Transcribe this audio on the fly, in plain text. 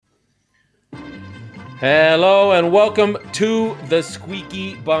Hello and welcome to the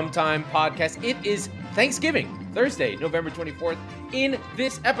Squeaky Bum Time podcast. It is Thanksgiving, Thursday, November 24th. In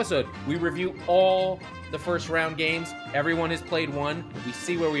this episode, we review all the first round games. Everyone has played one. We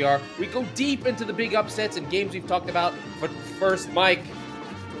see where we are. We go deep into the big upsets and games we've talked about. But first, Mike,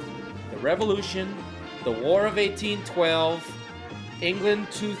 the Revolution, the War of 1812, England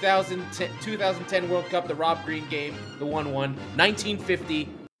 2010 World Cup, the Rob Green game, the 1-1, 1950.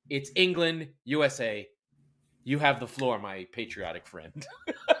 It's England, USA. You have the floor, my patriotic friend.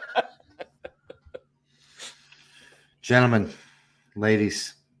 Gentlemen,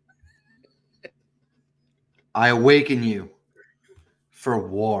 ladies, I awaken you for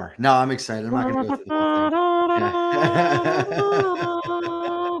war. No, I'm excited. I'm not going to go through the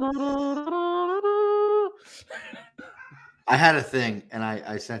whole thing. I had a thing, and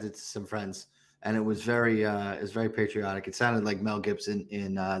I sent it to some friends, and it was very patriotic. It sounded like Mel Gibson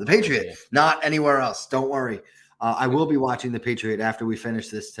in The Patriot, not anywhere else. Don't worry. I will be watching The Patriot after we finish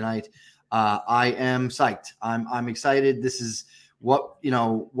this tonight. I am psyched. I'm excited. This is what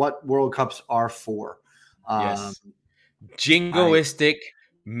World Cups are for. Yes. Jingoistic,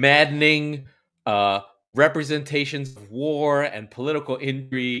 maddening representations of war and political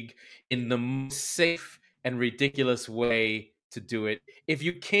intrigue in the most safe and ridiculous way to do it. If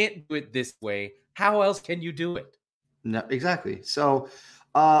you can't do it this way, how else can you do it? No, exactly. So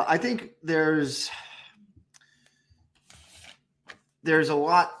I think there's a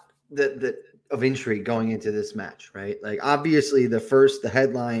lot that of intrigue going into this match, right? Like, obviously the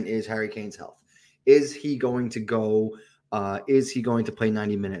headline is Harry Kane's health. Is he going to go? Is he going to play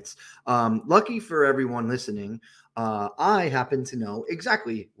 90 minutes? Lucky for everyone listening, I happen to know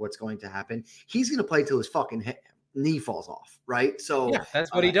exactly what's going to happen. He's going to play till his fucking knee falls off, right? So yeah,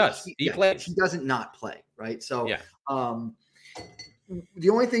 that's what he does. He plays. He doesn't not play, right? So yeah. The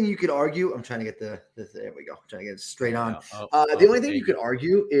only thing you could argue, I'm trying to get there we go. I'm trying to get it straight on. The only thing you could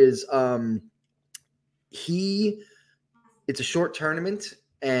argue is it's a short tournament,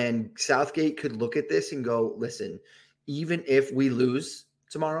 and Southgate could look at this and go, listen, even if we lose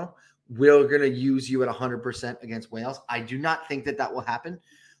tomorrow, we're going to use you at 100% against Wales. I do not think that will happen.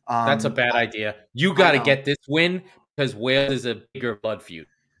 That's a bad idea. You got to get this win because Wales is a bigger blood feud.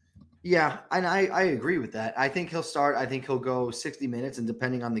 Yeah, and I agree with that. I think he'll start. I think he'll go 60 minutes, and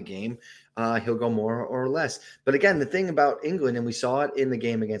depending on the game, he'll go more or less. But again, the thing about England, and we saw it in the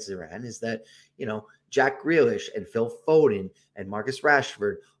game against Iran, is that, Jack Grealish and Phil Foden and Marcus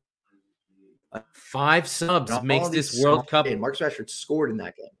Rashford. 5 subs makes this World Cup. And Marcus Rashford scored in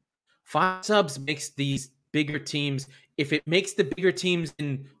that game. 5 subs makes these bigger teams. If it makes the bigger teams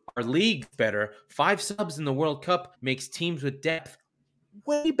in our league better, 5 subs in the World Cup makes teams with depth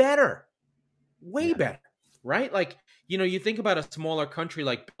way better, right? Like, you think about a smaller country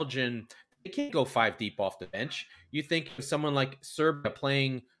like Belgium, they can't go 5 deep off the bench. You think of someone like Serbia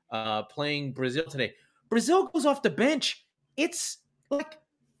playing Brazil today. Brazil goes off the bench. It's like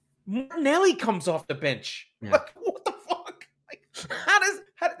Martinelli comes off the bench. Yeah. Like, what the fuck? Like,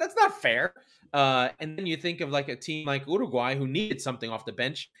 how that's not fair. And then you think of like a team like Uruguay who needed something off the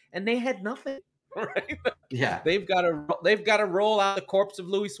bench, and they had nothing. Right? Yeah, they've got to roll out the corpse of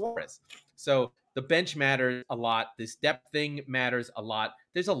Luis Suarez. So the bench matters a lot. This depth thing matters a lot.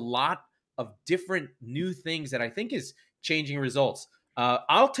 There's a lot of different new things that I think is changing results.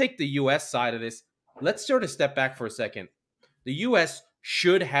 I'll take the U.S. side of this. Let's sort of step back for a second. The U.S.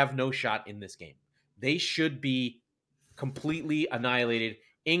 should have no shot in this game. They should be completely annihilated.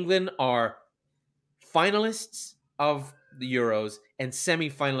 England are finalists of the Euros and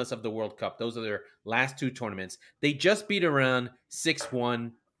semi-finalists of the World Cup. Those are their last 2 tournaments. They just beat Iran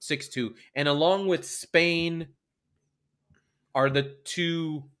 6-1, 6-2. And along with Spain are the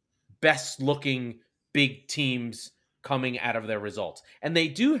 2 best-looking big teams coming out of their results. And they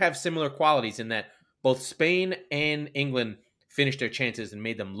do have similar qualities in that both Spain and England finished their chances and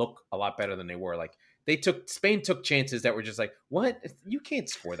made them look a lot better than they were. Like, Spain took chances that were just like, what? You can't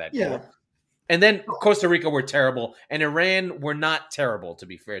score that goal. And then Costa Rica were terrible, and Iran were not terrible, to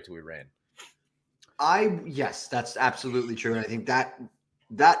be fair to Iran. Yes, that's absolutely true. And I think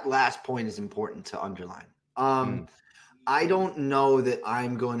that last point is important to underline. I don't know that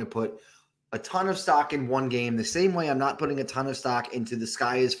I'm going to put a ton of stock in one game the same way I'm not putting a ton of stock into the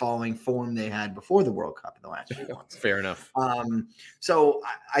sky is falling form they had before the World Cup in the last few months. Fair enough. So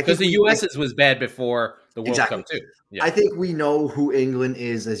I think because the U.S.'s was bad before the World Cup too. Yeah. I think we know who England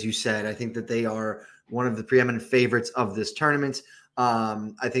is, as you said. I think that they are one of the preeminent favorites of this tournament.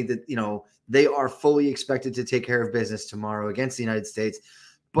 I think that, they are fully expected to take care of business tomorrow against the United States.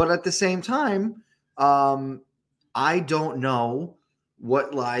 But at the same time, I don't know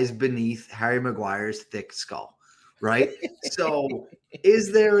what lies beneath Harry Maguire's thick skull, right? So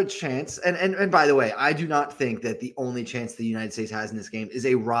is there a chance? And by the way, I do not think that the only chance the United States has in this game is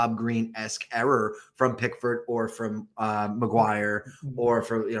a Rob Green-esque error from Pickford or from Maguire or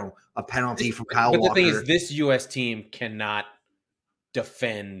from a penalty from Kyle But the Walker. thing is, this U.S. team cannot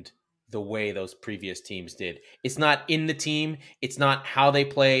defend the way those previous teams did. It's not in the team. It's not how they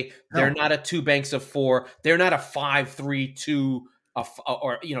play. They're not a two banks of four. They're not a 5-3-2,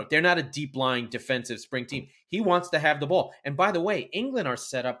 or they're not a deep lying defensive spring team. He wants to have the ball. And by the way, England are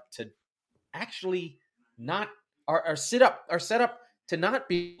set up to actually not are set up to not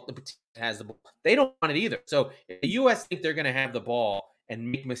be the team that has the ball. They don't want it either. So if the U.S. think they're going to have the ball and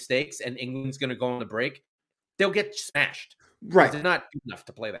make mistakes, and England's going to go on the break, they'll get smashed. Right. They're not good enough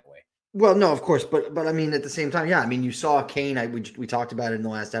to play that way. Well, no, of course, but I mean, at the same time, yeah. I mean, you saw Kane. We talked about it in the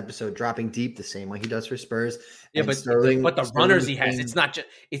last episode, dropping deep the same way he does for Spurs. Yeah, but the runners he has, it's not just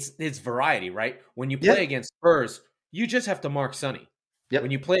it's variety, right? When you play against Spurs, you just have to mark Sonny. Yep.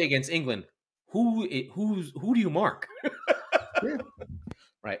 When you play against England, who do you mark? Yeah.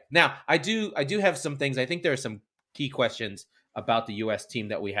 Right. Now, I do have some things. I think there are some key questions about the U.S. team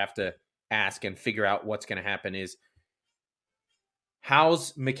that we have to ask and figure out what's going to happen. Is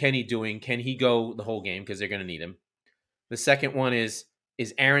how's McKennie doing? Can he go the whole game? Because they're going to need him. The second one is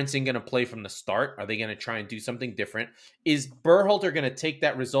Aronson going to play from the start? Are they going to try and do something different? Is Berhalter going to take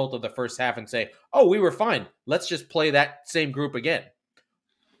that result of the first half and say, oh, we were fine. Let's just play that same group again?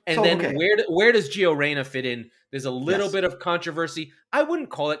 And where does Gio Reyna fit in? There's a little bit of controversy. I wouldn't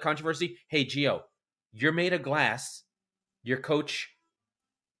call it controversy. Hey, Gio, you're made of glass. Your coach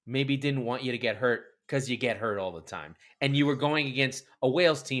maybe didn't want you to get hurt because you get hurt all the time. And you were going against a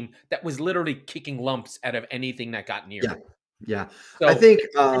Wales team that was literally kicking lumps out of anything that got near. Yeah. So, I think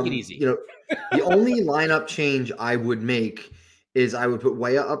take it easy. The only lineup change I would make is I would put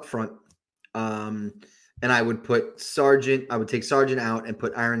Weah up front. And I would put Sargent. I would take Sargent out and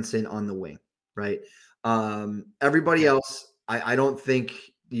put Aronson on the wing. Right. Everybody else, I don't think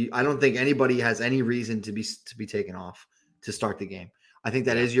anybody has any reason to be taken off to start the game. I think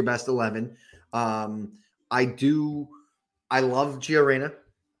that is your best 11. I love Gio Reyna.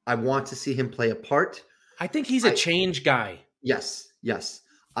 I want to see him play a part. I think he's a change guy. Yes.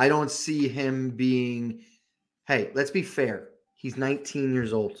 I don't see him being, hey, let's be fair. He's 19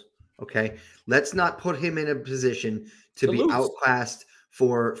 years old. Okay. Let's not put him in a position to be outclassed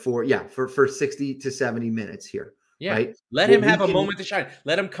for 60 to 70 minutes here. Yeah. Right? Let him have a moment to shine.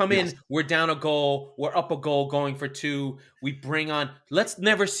 Let him come in. We're down a goal. We're up a goal going for 2. We bring on, let's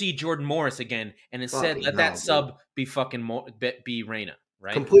never see Jordan Morris again. And instead let that sub be be Reyna.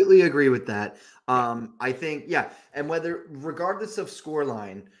 Right. Completely agree with that. I think, and regardless of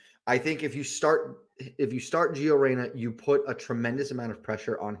scoreline, I think if you start Gio Reyna, you put a tremendous amount of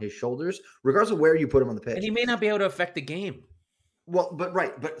pressure on his shoulders, regardless of where you put him on the pitch. And he may not be able to affect the game. Well,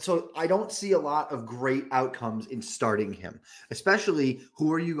 but so I don't see a lot of great outcomes in starting him, especially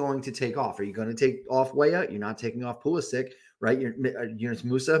who are you going to take off? Are you going to take off Weah? You're not taking off Pulisic, right? Yunus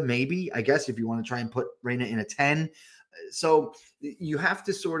Musa, maybe, I guess, if you want to try and put Reyna in a 10. So you have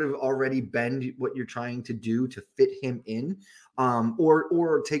to sort of already bend what you're trying to do to fit him in,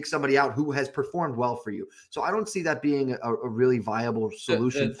 or take somebody out who has performed well for you. So I don't see that being a really viable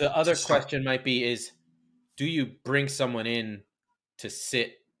solution. The other question might be is, do you bring someone in to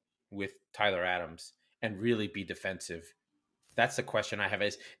sit with Tyler Adams and really be defensive? That's the question I have.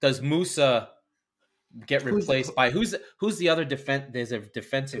 Is does Musa get replaced by who's the other defense? There's a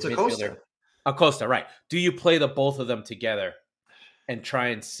defensive midfielder. Acosta, right. Do you play the both of them together and try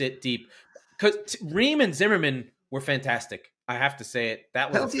and sit deep? Because Ream and Zimmerman were fantastic. I have to say it. That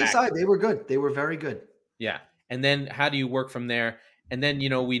was penalty aside, they were good. They were very good. Yeah. And then how do you work from there? And then,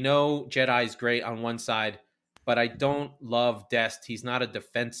 we know Jedi's great on one side, but I don't love Dest. He's not a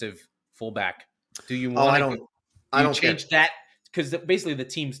defensive fullback. Do you want to change that? Because basically the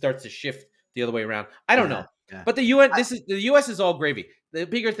team starts to shift the other way around. I don't know. Yeah. But the U.S. is all gravy. The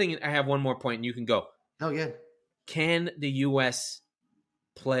bigger thing, I have one more point, and you can go. Oh, yeah. Can the U.S.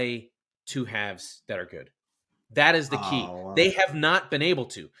 play 2 halves that are good? That is the key. They have not been able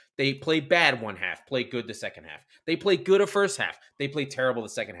to. They play bad one half, play good the second half. They play good a first half. They play terrible the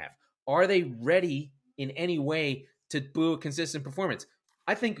second half. Are they ready in any way to do a consistent performance?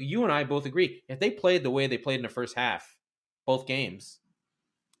 I think you and I both agree. If they played the way they played in the first half, both games,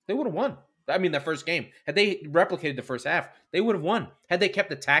 they would have won. I mean, the first game. Had they replicated the first half, they would have won. Had they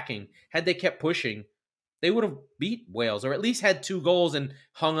kept attacking, had they kept pushing, they would have beat Wales, or at least had 2 goals and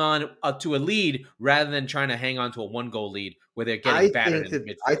hung on to a lead rather than trying to hang on to a 1-goal lead where they're getting battered in the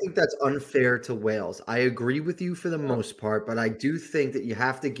midfield. I think that's unfair to Wales. I agree with you for the most part, but I do think that you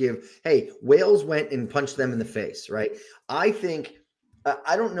have to give. Hey, Wales went and punched them in the face, right? I think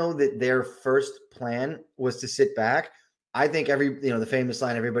I don't know that their first plan was to sit back. I think the famous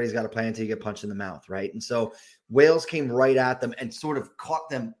line, everybody's got a plan until you get punched in the mouth, right? And so Wales came right at them and sort of caught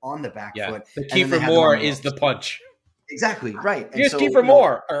them on the back foot. The key for Moore is the punch. Exactly, right. Here's key for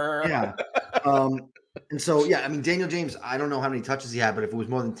Moore. Yeah. And so, I mean, Daniel James, I don't know how many touches he had, but if it was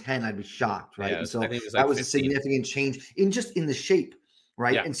more than 10, I'd be shocked, right? Yeah, and so that was a significant change in the shape,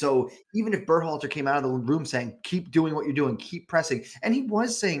 right? Yeah. And so even if Berhalter came out of the room saying, keep doing what you're doing, keep pressing, and he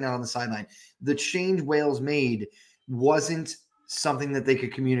was saying that on the sideline, the change Wales made wasn't something that they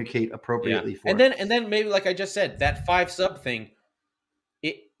could communicate appropriately for. And then maybe, like I just said, that 5 sub thing,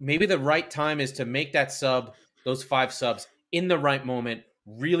 maybe the right time is to make that sub, those 5 subs in the right moment,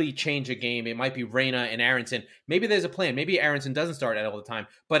 really change a game. It might be Reyna and Aronson. Maybe there's a plan. Maybe Aronson doesn't start at all the time,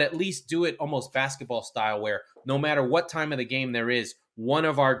 but at least do it almost basketball style where no matter what time of the game there is, one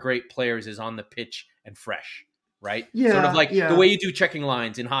of our great players is on the pitch and fresh. Right? Yeah. Sort of like the way you do checking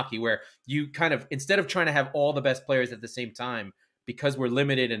lines in hockey, where you kind of, instead of trying to have all the best players at the same time, because we're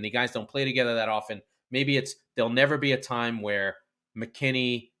limited and the guys don't play together that often, maybe there'll never be a time where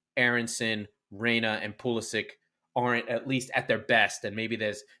McKinney, Aronson, Reyna, and Pulisic aren't at least at their best. And maybe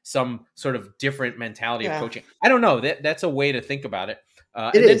there's some sort of different mentality of coaching. I don't know. That's a way to think about it.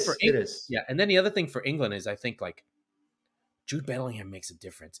 It is. Yeah. And then the other thing for England is I think like Jude Bellingham makes a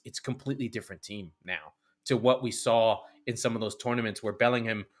difference. It's a completely different team now to what we saw in some of those tournaments where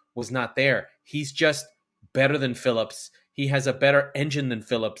Bellingham was not there. He's just better than Phillips. He has a better engine than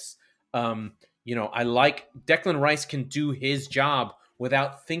Phillips. I like Declan Rice can do his job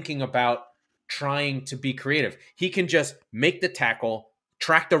without thinking about trying to be creative. He can just make the tackle,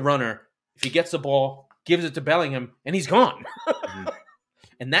 track the runner. If he gets the ball, gives it to Bellingham, and he's gone. Mm-hmm.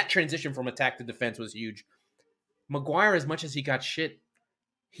 And that transition from attack to defense was huge. Maguire, as much as he got shit,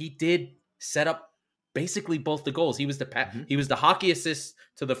 he did set up basically both the goals. He was he was the hockey assist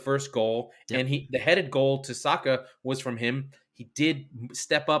to the first goal, and the headed goal to Saka was from him. He did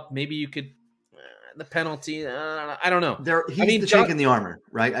step up. Maybe you could the penalty. I don't know. He's the chink in the armor,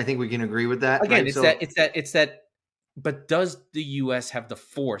 right? I think we can agree with that. Again, right? It's that. But does the U.S. have the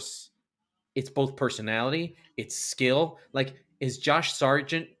force? It's both personality, it's skill. Like, is Josh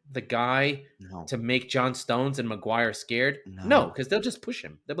Sargent the guy to make John Stones and Maguire scared? No, because they'll just push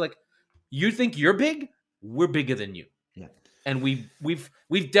him. They'll be like, "You think you're big? We're bigger than you." Yeah. And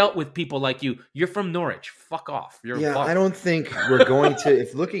we've dealt with people like you. You're from Norwich. Fuck off. I don't think we're going to.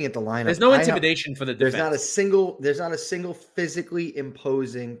 If looking at the lineup, there's no intimidation for the defense. There's not a single physically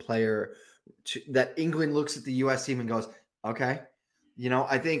imposing player that England looks at the U.S. team and goes, okay.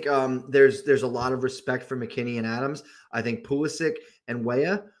 I think there's a lot of respect for McKinney and Adams. I think Pulisic and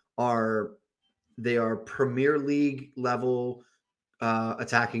Weah are Premier League level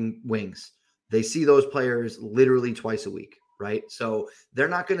attacking wings. They see those players literally twice a week, right? So they're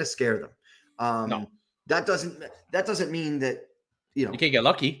not going to scare them. No. That doesn't mean that you can't get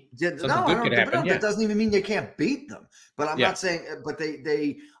lucky. That doesn't even mean you can't beat them. But I'm not saying. But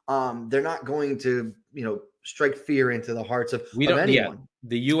they're not going to strike fear into the hearts of anyone. Yeah.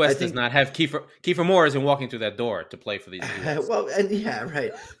 The U.S. does not have Kiefer Moore isn't walking through that door to play for these. Well, and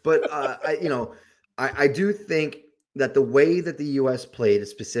right. But I do think that the way that the U.S. played,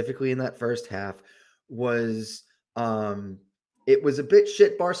 specifically in that first half, was it was a bit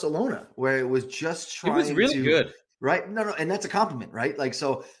shit Barcelona, where it was just trying. It was really good, right? No, and that's a compliment, right? Like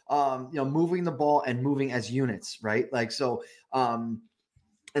so, moving the ball and moving as units, right? Like so, and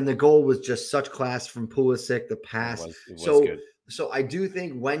the goal was just such class from Pulisic. The pass, it was good. So I do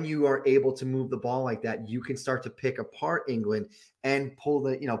think when you are able to move the ball like that, you can start to pick apart England and pull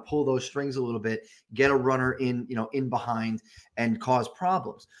those strings a little bit, get a runner in behind and cause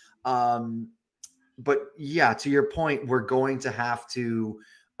problems. But yeah, to your point, we're going to have to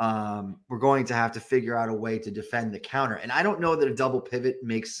figure out a way to defend the counter. And I don't know that a double pivot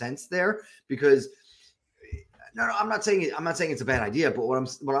makes sense there because no, I'm not saying it's a bad idea, but what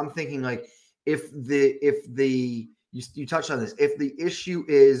I'm thinking, like you touched on this. If the issue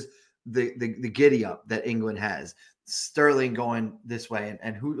is the giddy up that England has, Sterling going this way,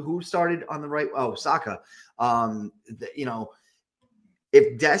 and who started on the right? Oh, Saka.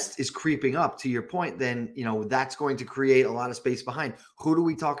 If Dest is creeping up, to your point, then that's going to create a lot of space behind. Who do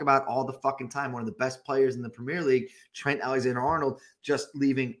we talk about all the fucking time? One of the best players in the Premier League, Trent Alexander-Arnold, just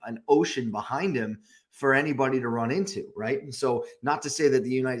leaving an ocean behind him for anybody to run into, right? And so, not to say that the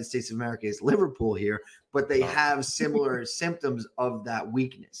United States of America is Liverpool here, but they have similar symptoms of that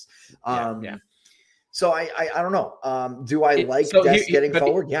weakness. So I don't know. Do I like Dest getting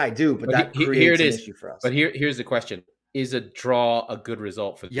forward? Yeah, I do, but that creates an issue for us. But here's the question: is a draw a good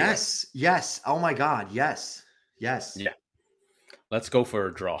result for the US? Yes. Oh my God, yes. Yeah. Let's go for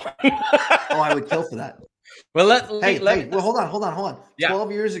a draw. I would kill for that. Well, hold on. Yeah.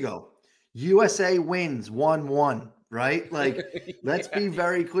 12 years ago, USA wins 1-1, right? Like, let's be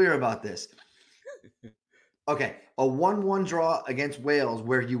very clear about this. Okay, a 1-1 draw against Wales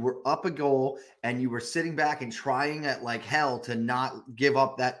where you were up a goal and you were sitting back and trying at like hell to not give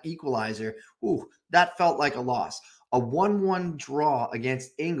up that equalizer. Ooh, that felt like a loss. A 1-1 draw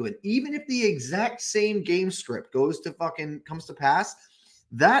against England, even if the exact same game script comes to pass,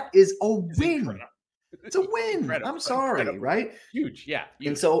 that is a win. It's a win. I'm sorry, right? Huge, yeah.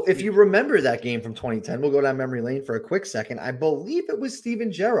 And so if you remember that game from 2010, we'll go down memory lane for a quick second. I believe it was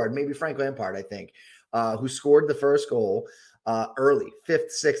Steven Gerrard, maybe Frank Lampard, I think, who scored the first goal early, 5th,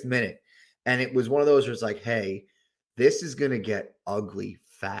 6th minute. And it was one of those where it's like, hey, this is going to get ugly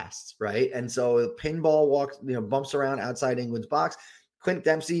fast, right? And so the pinball bumps around outside England's box. Clint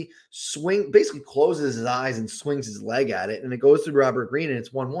Dempsey basically closes his eyes and swings his leg at it, and it goes through Robert Green, and it's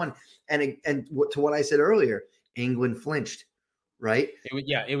 1-1. And to what I said earlier, England flinched, right?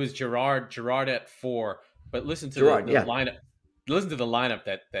 It was Gerrard at 4. But listen to the lineup. Listen to the lineup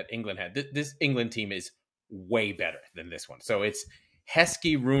that England had. This England team is way better than this one. So it's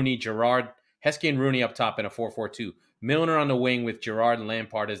Heskey, Rooney, Gerrard, Heskey and Rooney up top in a 4-4-2. Milner on the wing with Gerrard and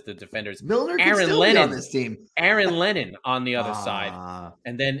Lampard as the defenders. Milner can still be on this team. Aaron Lennon on the other side.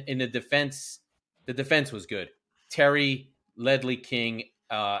 And then in the defense was good. Terry, Ledley King,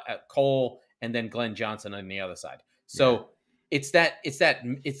 Cole, and then Glenn Johnson on the other side. So it's that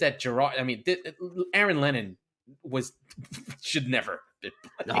Gerrard. I mean, Aaron Lennon should never.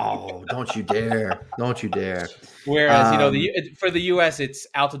 No, don't you dare. Don't you dare. Whereas, for the U.S., it's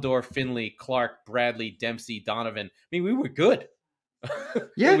Altidore, Finley, Clark, Bradley, Dempsey, Donovan. I mean, we were good.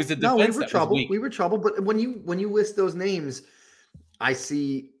 Yeah, we were trouble. We were trouble. But when you list those names, I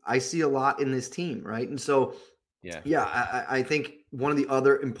see a lot in this team, right? And so, I think one of the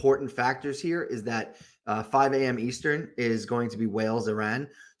other important factors here is that 5 a.m. Eastern is going to be Wales, Iran.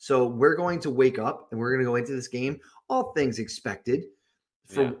 So we're going to wake up and we're going to go into this game, all things expected,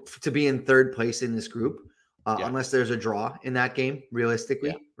 to be in third place in this group, unless there's a draw in that game,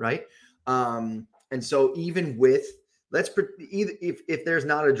 realistically, right? And so even with if there's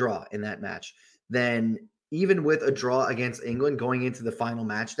not a draw in that match, then even with a draw against England going into the final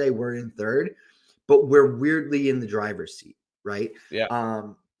match day, we're in third, but we're weirdly in the driver's seat, right? Yeah.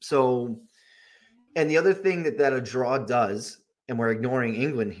 So, and the other thing that a draw does, and we're ignoring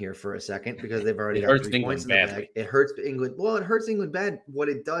England here for a second because they've already got 3 points in the bag. It hurts England. Well, it hurts England bad. What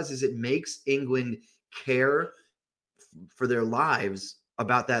it does is it makes England care for their lives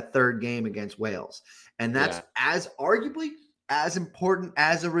about that third game against Wales. And that's arguably as important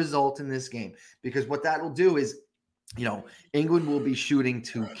as a result in this game, because what that will do is, England will be shooting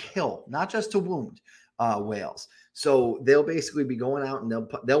to kill, not just to wound Wales. So they'll basically be going out and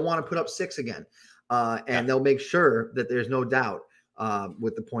they'll want to put up 6 again. And they'll make sure that there's no doubt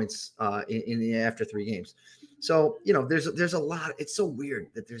with the points in the after 3 games. So, there's a lot. It's so weird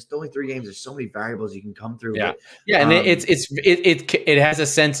that there's only 3 games. There's so many variables you can come through. Yeah. And it has a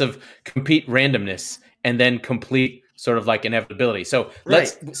sense of complete randomness and then complete sort of like inevitability. So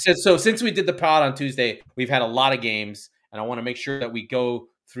so since we did the pod on Tuesday, we've had a lot of games, and I want to make sure that we go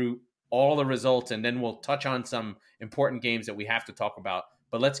through all the results, and then we'll touch on some important games that we have to talk about.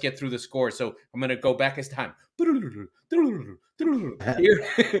 But let's get through the scores. So I'm going to go back as time.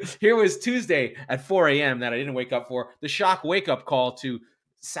 Here was Tuesday at 4 a.m. that I didn't wake up for. The shock wake-up call to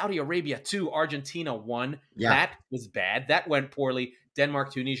Saudi Arabia 2, Argentina 1. Yeah. That was bad. That went poorly.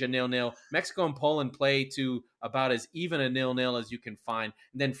 Denmark, Tunisia 0-0. Mexico and Poland play to about as even a 0-0 as you can find.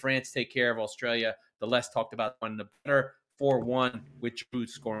 And then France take care of Australia. The less talked about one, the better, 4-1, with Giroud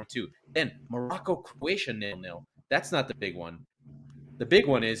scoring 2. Then Morocco, Croatia 0-0. That's not the big one. The big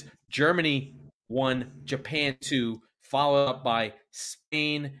one is Germany 1, Japan 2, followed up by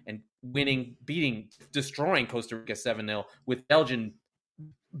Spain and destroying Costa Rica 7-0, with Belgium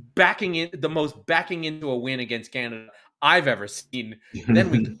backing into a win against Canada I've ever seen. Then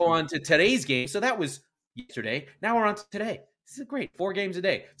we go on to today's game. So that was yesterday. Now we're on to today. This is great. 4 games a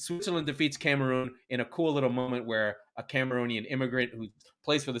day. Switzerland defeats Cameroon in a cool little moment where a Cameroonian immigrant who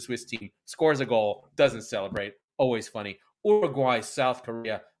plays for the Swiss team scores a goal, doesn't celebrate. Always funny. Uruguay, South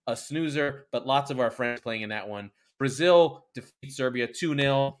Korea, a snoozer, but lots of our friends playing in that one. Brazil defeats Serbia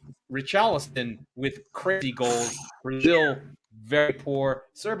 2-0. Richarlison with crazy goals. Brazil very poor.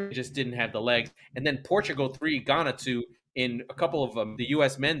 Serbia just didn't have the legs. And then Portugal 3, Ghana 2 in a couple of the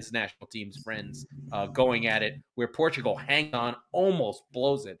U.S. men's national team's friends going at it, where Portugal hangs on, almost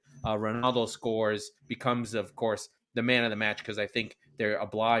blows it. Ronaldo scores, becomes, of course, the man of the match because I think they're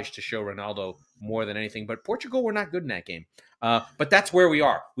obliged to show Ronaldo more than anything. But Portugal were not good in that game. But that's where we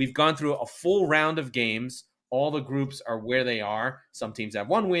are. We've gone through a full round of games. All the groups are where they are. Some teams have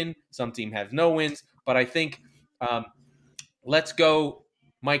one win. Some teams have no wins. But I think let's go.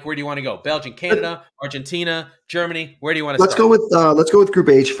 Mike, where do you want to go? Belgium, Canada, Argentina, Germany. Where do you want to start? Let's go with Group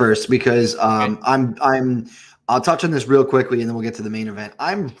H first because okay. I'll touch on this real quickly and then we'll get to the main event.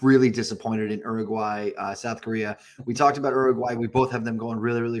 I'm really disappointed in Uruguay, South Korea. We talked about Uruguay. We both have them going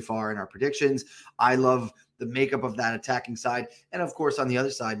really, really far in our predictions. I love the makeup of that attacking side. And of course, on the other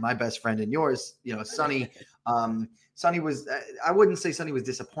side, my best friend and yours, Sonny. Sonny was, I wouldn't say Sonny was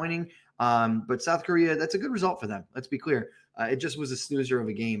disappointing, but South Korea, that's a good result for them. Let's be clear. It just was a snoozer of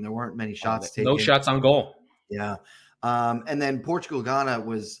a game. There weren't many shots taken. No shots on goal. Yeah. And then Portugal Ghana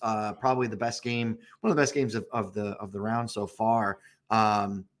was probably the best game, one of the best games of the round so far.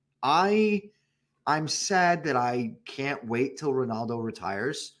 I'm sad that I can't wait till Ronaldo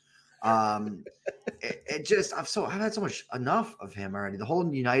retires. I've had so much enough of him already. The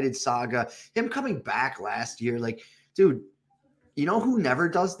whole United saga, him coming back last year, like, dude, you know who never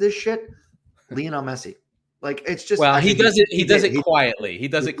does this shit? Lionel Messi. Like, it's just, he does it. He does it quietly. He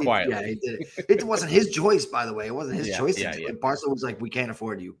does it quietly. Yeah, he did it. It wasn't his choice, by the way. It wasn't his choice. Barca was like, we can't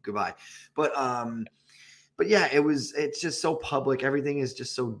afford you. Goodbye. But yeah, it's just so public. Everything is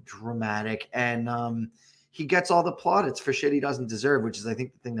just so dramatic. And he gets all the plaudits for shit he doesn't deserve, which is, I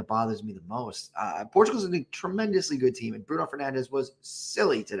think, the thing that bothers me the most. Portugal's a tremendously good team, and Bruno Fernandes was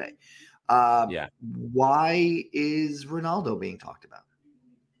silly today. Why is Ronaldo being talked about?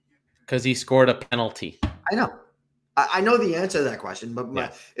 Because he scored a penalty. I know. I know the answer to that question,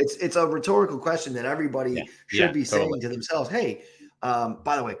 but it's a rhetorical question that everybody should be saying to themselves. Hey,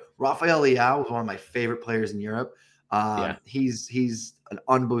 by the way, Rafael Leao is one of my favorite players in Europe. He's an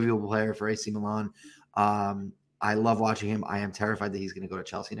unbelievable player for AC Milan. I love watching him. I am terrified that he's going to go to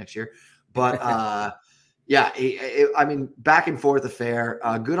Chelsea next year. But I mean, back and forth affair.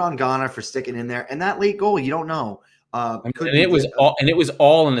 Good on Ghana for sticking in there. And that late goal, you don't know. It was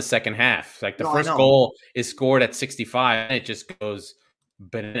all in the second half. Like the first goal is scored at 65, and it just goes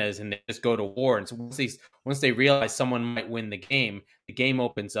bananas, and they just go to war. And so once they realize someone might win the game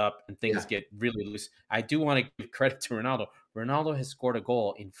opens up and things get really loose. I do want to give credit to Ronaldo. Ronaldo has scored a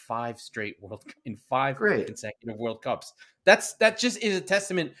goal in 5 consecutive World Cups. That just is a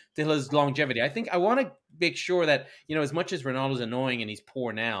testament to his longevity. I want to make sure that, as much as Ronaldo's annoying and he's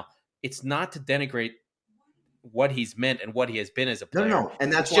poor now, it's not to denigrate what he's meant and what he has been as a player. No.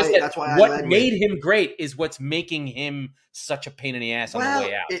 And that's why what made him great is what's making him such a pain in the ass on the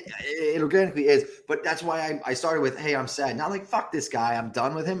way out. It organically is, but that's why I started with, hey, I'm sad. Not like, fuck this guy, I'm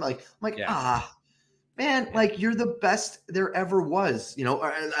done with him. Like, man, like, you're the best there ever was,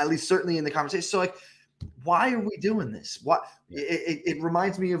 or at least certainly in the conversation. So, like, why are we doing this? What it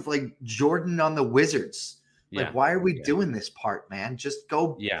reminds me of, like, Jordan on the Wizards. Like, why are we doing this part, man? Just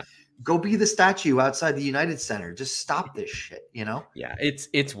go. Yeah. Go be the statue outside the United Center. Just stop this shit, Yeah,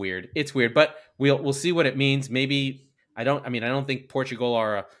 it's weird. It's weird, but we'll see what it means. Maybe I don't think Portugal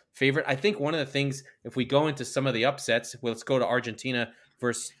are a favorite. I think one of the things, if we go into some of the upsets, let's go to Argentina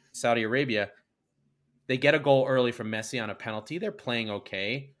versus Saudi Arabia. They get a goal early from Messi on a penalty. They're playing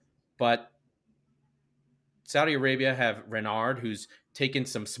okay, but Saudi Arabia have Renard, who's taken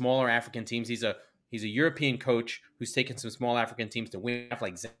some smaller African teams. He's a European coach who's taken some small African teams to win,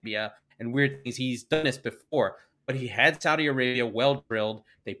 like Zambia and weird things. He's done this before, but he had Saudi Arabia well drilled.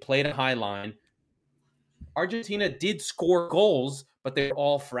 They played a high line. Argentina did score goals, but they were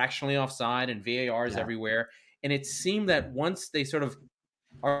all fractionally offside and VARs everywhere. And it seemed that once they sort of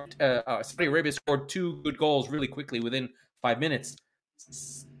Saudi Arabia scored 2 good goals really quickly within 5 minutes,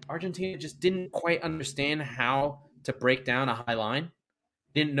 Argentina just didn't quite understand how to break down a high line.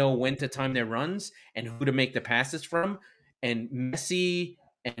 Didn't know when to time their runs and who to make the passes from. And Messi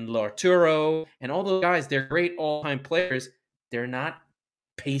and Lautaro and all those guys, they're great all-time players. They're not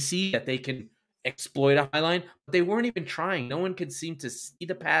pacey that they can exploit a high line. But they weren't even trying. No one could seem to see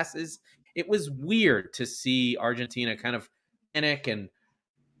the passes. It was weird to see Argentina kind of panic and,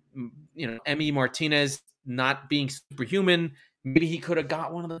 Emi Martinez not being superhuman. Maybe he could have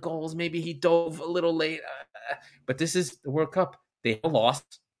got one of the goals. Maybe he dove a little late. But this is the World Cup. They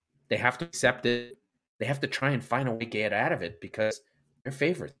lost. They have to accept it. They have to try and find a way to get out of it because they're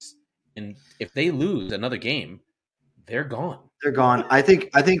favorites. And if they lose another game, they're gone. They're gone. I think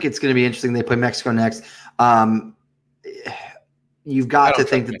it's going to be interesting. They play Mexico next. You've got to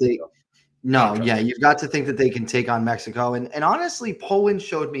think that you've got to think that they can take on Mexico. And honestly, Poland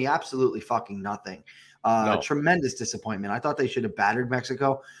showed me absolutely fucking nothing. Tremendous disappointment. I thought they should have battered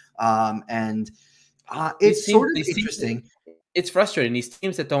Mexico. It's sort of interesting. It's frustrating. These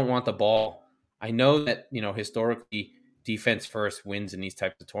teams that don't want the ball. I know that, historically defense first wins in these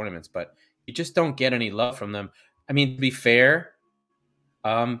types of tournaments, but you just don't get any love from them. I mean, to be fair,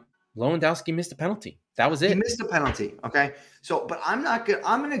 Lewandowski missed a penalty. That was it. He missed a penalty. Okay. So, but I'm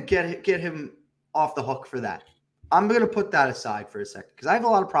going to get him off the hook for that. I'm going to put that aside for a second because I have a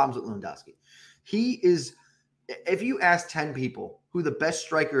lot of problems with Lewandowski. He is, if you ask 10 people who the best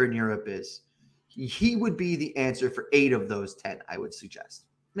striker in Europe is, he would be the answer for 8 of those 10, I would suggest.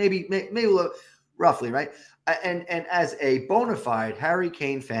 Maybe roughly, right? And as a bona fide Harry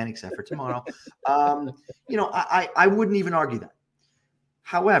Kane fan, except for tomorrow, I wouldn't even argue that.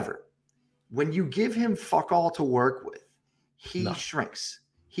 However, when you give him fuck all to work with, he shrinks.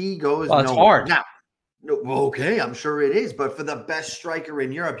 He goes, well, it's hard. Now, okay, I'm sure it is. But for the best striker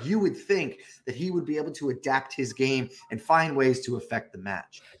in Europe, you would think that he would be able to adapt his game and find ways to affect the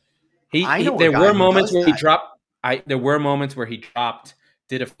match. There were moments where he dropped. There were moments where he dropped,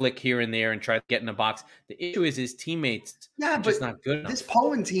 did a flick here and there, and tried to get in the box. The issue is his teammates are just not good enough. This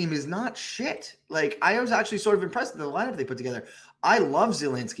Poland team is not shit. Like, I was actually sort of impressed with the lineup they put together. I love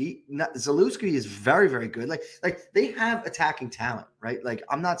Zielinski. Zalewski is very, very good. Like they have attacking talent, right? Like,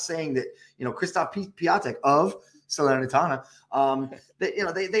 I'm not saying that, Krzysztof Piatek of Salernitana,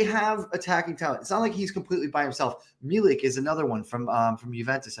 they have attacking talent. It's not like he's completely by himself. Milik is another one from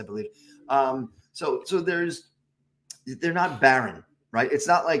Juventus, I believe. So they're not barren, right? It's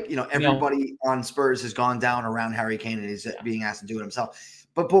not like, everybody on Spurs has gone down around Harry Kane and is being asked to do it himself.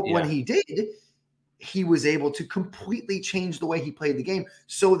 But when he did, he was able to completely change the way he played the game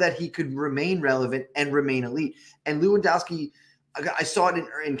so that he could remain relevant and remain elite. And Lewandowski, I saw it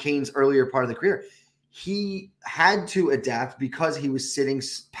in Kane's earlier part of the career. He had to adapt because he was sitting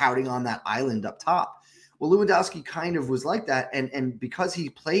pouting on that island up top. Well, Lewandowski kind of was like that. And because he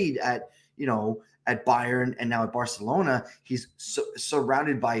played at Bayern and now at Barcelona, he's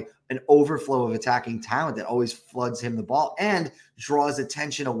surrounded by an overflow of attacking talent that always floods him the ball and draws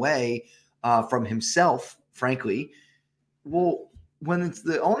attention away from himself, frankly. Well, when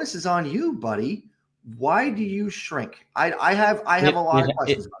the onus is on you, buddy, why do you shrink? I have a lot of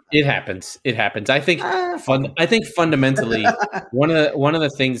questions about that. It happens. I think fundamentally one of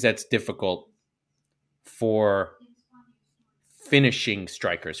the things that's difficult for finishing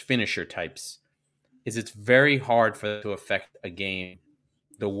strikers, finisher types, is it's very hard for them to affect a game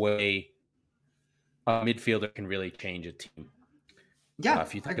the way a midfielder can really change a team. Yeah,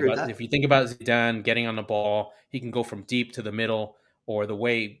 if you think about Zidane getting on the ball, he can go from deep to the middle, or the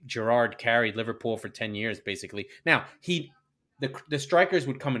way Gerrard carried Liverpool for 10 years, basically. Now, the strikers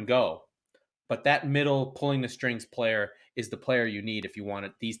would come and go, but that middle pulling the strings player is the player you need if you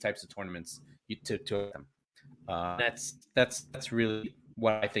want these types of tournaments to them. That's really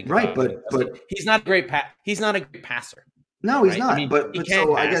what I think. Right, but he's not a great passer. No, he's not. I mean, but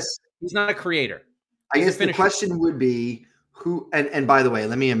so I guess he's not a creator. I guess the question would be who. And by the way,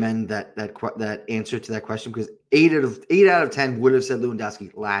 let me amend that answer to that question, because 8 out of 10 would have said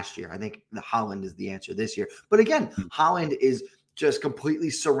Lewandowski last year. I think the Haaland is the answer this year. But again, Haaland is just completely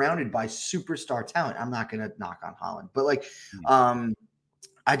surrounded by superstar talent. I'm not going to knock on Haaland, but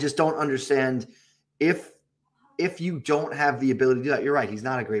I just don't understand if you don't have the ability to do that. You're right. He's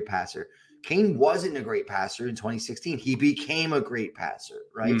not a great passer. Kane wasn't a great passer in 2016. He became a great passer,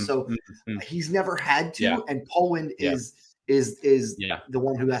 right? So he's never had to, and Poland is the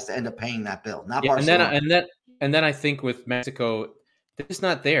one who has to end up paying that bill, not Barcelona. And then I think with Mexico, they're just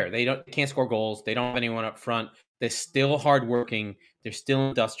not there. They can't score goals. They don't have anyone up front. They're still hardworking. They're still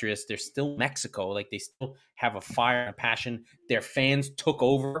industrious. They're still Mexico. Like, they still have a fire and a passion. Their fans took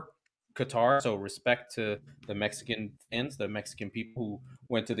over Qatar, so respect to the Mexican fans, the Mexican people who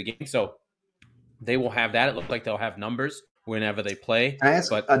went to the game. So they will have that. It looks like they'll have numbers whenever they play. Can I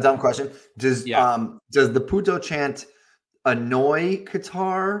ask a dumb question? Does the Puto chant annoy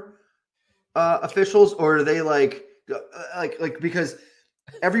Qatar officials, or are they like because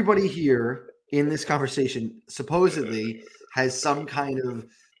everybody here in this conversation supposedly has some kind of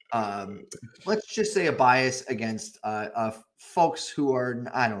let's just say a bias against folks who are,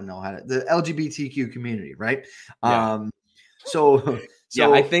 I don't know how to, the LGBTQ community, right? Yeah. So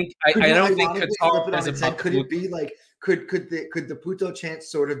I think I don't think Qatar has a could it be like could the Puto chant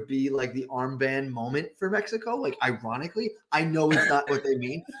sort of be like the armband moment for Mexico? Like, ironically, I know it's not what they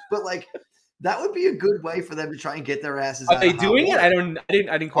mean, but like That would be a good way for them to try and get their asses Are out they of hot doing it? water.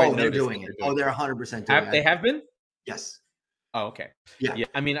 I didn't quite They're notice. doing it. Oh, they're 100% doing it. They have been? Yes. Oh, okay. Yeah. Yeah.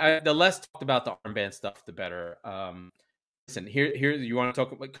 I mean, the less talked about the armband stuff, the better. Listen, here you want to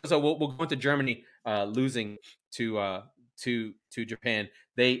talk about, so we'll go into Germany losing to Japan.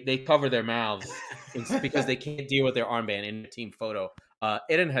 They cover their mouths because they can't deal with their armband in the team photo.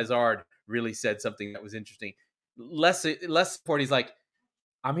 Eden Hazard really said something that was interesting. Less support. He's like,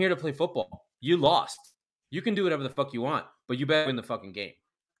 I'm here to play football. You lost. You can do whatever the fuck you want, but you better win the fucking game.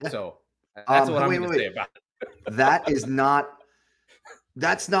 Yeah. So that's what I'm going to say about it.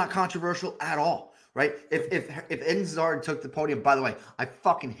 That's not controversial at all, right? If Eden Hazard took the podium, by the way, I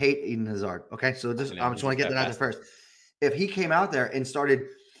fucking hate Eden Hazard. Okay, so I just want to get that out there first. If he came out there and started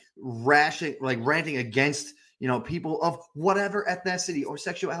ranting against people of whatever ethnicity or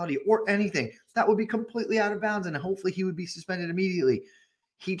sexuality or anything, that would be completely out of bounds, and hopefully he would be suspended immediately.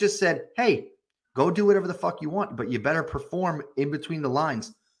 He just said, "Hey, go do whatever the fuck you want, but you better perform in between the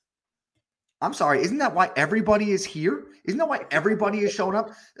lines." I'm sorry, isn't that why everybody is here? Isn't that why everybody is showing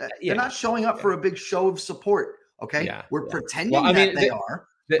up? They're not showing up for a big show of support, okay? Yeah, we're pretending that they are,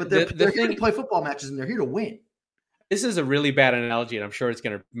 but they're here to play football matches, and they're here to win. This is a really bad analogy, and I'm sure it's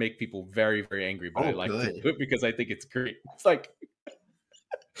going to make people very, very angry, but I like to do it because I think it's great. It's like,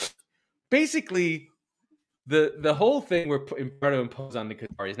 basically, the whole thing we're trying to impose on the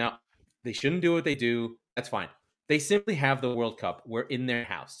Qataris. Now, they shouldn't do what they do. That's fine. They simply have the World Cup. We're in their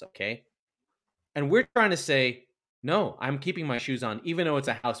house, okay? And we're trying to say, no, I'm keeping my shoes on, even though it's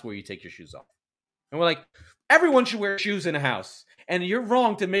a house where you take your shoes off. And we're like, everyone should wear shoes in a house. And you're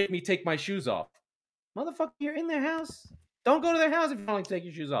wrong to make me take my shoes off. Motherfucker, you're in their house. Don't go to their house if you don't like to take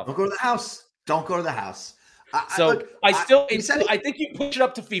your shoes off. Don't go to the house. Don't go to the house. I think you push it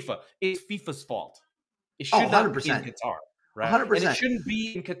up to FIFA. It's FIFA's fault. It should not be in Qatar. Right? 100%. And it shouldn't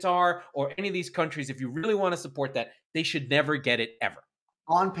be in Qatar or any of these countries. If you really want to support that, they should never get it ever.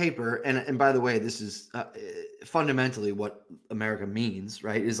 On paper, and by the way, this is fundamentally what America means,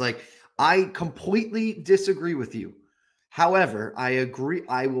 right? Is like, I completely disagree with you. However, I agree.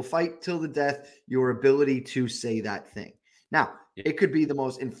 I will fight till the death your ability to say that thing. Now, it could be the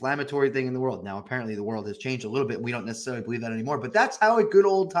most inflammatory thing in the world. Now, apparently the world has changed a little bit. We don't necessarily believe that anymore, but that's how good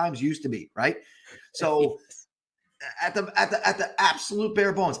old times used to be, right? So at the absolute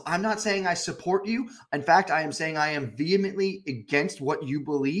bare bones, I'm not saying I support you. In fact, I am saying I am vehemently against what you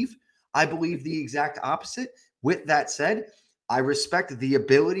believe. I believe the exact opposite. With that said, I respect the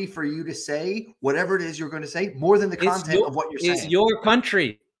ability for you to say whatever it is you're going to say more than the content of what you're saying. It's your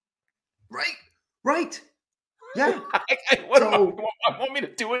country. Right. Yeah. What want me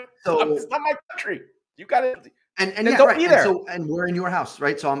to do it? So it's not my country. You got it. And don't be there. And we're in your house,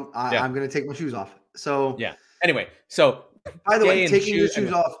 right? So I'm going to take my shoes off. So yeah. Anyway, so by the way, taking your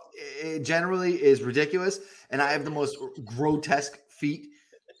shoes off generally is ridiculous, and I have the most grotesque feet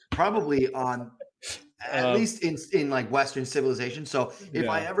probably on at least in like Western civilization. So if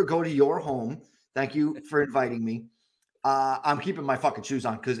I ever go to your home, thank you for inviting me. I'm keeping my fucking shoes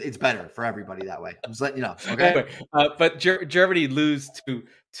on because it's better for everybody that way. I'm just letting you know. Okay. Anyway, but Germany lose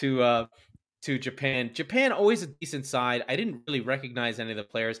to Japan. Japan always a decent side. I didn't really recognize any of the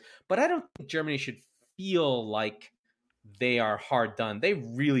players, but I don't think Germany should feel like they are hard done. They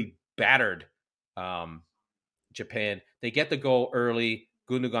really battered Japan. They get the goal early.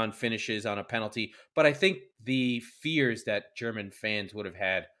 Gundogan finishes on a penalty, but I think the fears that German fans would have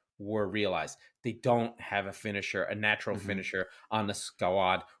had were realized. They don't have a finisher, a natural finisher on the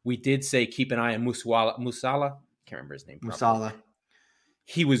squad. We did say keep an eye on Musiala. Can't remember his name. Musiala.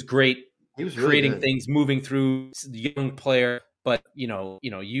 He was great. He was creating really things, moving through the young player. But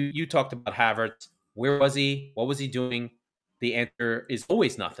you talked about Havertz. Where was he? What was he doing? The answer is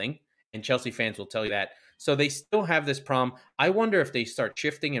always nothing, and Chelsea fans will tell you that. So they still have this problem. I wonder if they start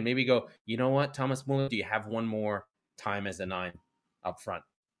shifting and maybe go, you know what, Thomas Muller, do you have one more time as a 9 up front?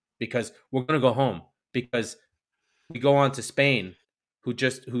 Because we're going to go home. Because we go on to Spain, who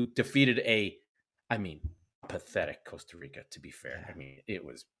defeated a pathetic Costa Rica, to be fair. I mean,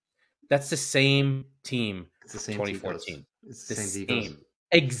 that's the same team. It's the same 2014. It's the same.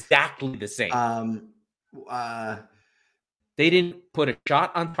 Exactly the same. They didn't put a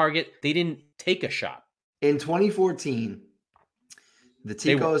shot on target. They didn't take a shot. In 2014, the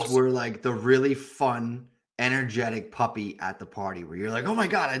Ticos were like the really fun, energetic puppy at the party where you're like, oh my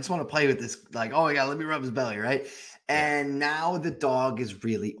God, I just want to play with this. Like, oh my God, let me rub his belly, right? And now the dog is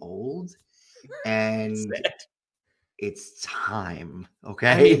really old and it's time.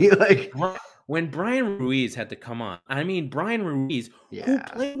 Okay. Like when Brian Ruiz had to come on, Brian Ruiz, who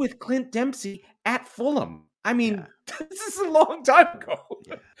played with Clint Dempsey at Fulham. This is a long time ago.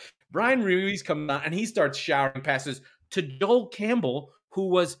 Brian Ruiz comes on and he starts showering passes to Joel Campbell, who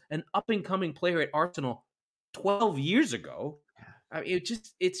was an up and coming player at Arsenal 12 years ago. I mean,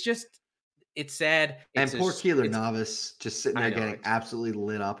 it's sad. And poor Keylor Navas just sitting there getting absolutely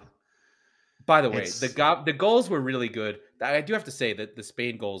lit up. By the way, the goals were really good. I do have to say that the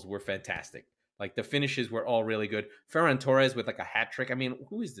Spain goals were fantastic. Like the finishes were all really good. Ferran Torres with like a hat trick. I mean,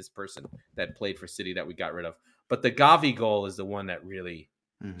 who is this person that played for City that we got rid of? But the Gavi goal is the one that really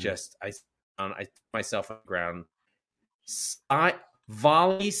just I myself on the ground.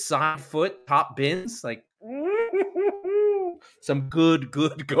 Volley, side foot, top bins, like some good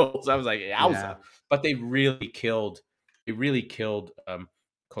goals. I was like, yowza. Yeah. But they really killed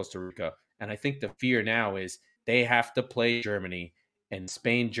Costa Rica. And I think the fear now is they have to play Germany, and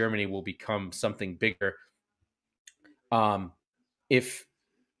Germany will become something bigger. If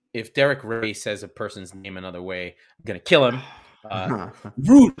Derek Ray says a person's name another way, I'm gonna kill him.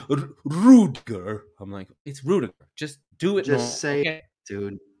 Rudiger. I'm like, it's Rudiger. Just do it. Just say, okay.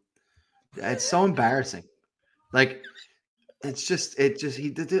 Dude. It's so embarrassing. Like, he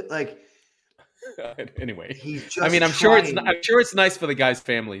did it like. Anyway, he's just I'm sure it's nice for the guys'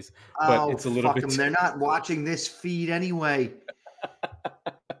 families, but it's a little bit. They're not watching this feed anyway.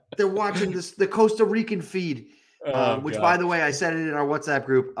 They're watching the Costa Rican feed, which, by the way, I said it in our WhatsApp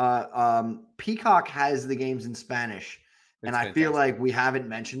group. Peacock has the games in Spanish, and I feel like we haven't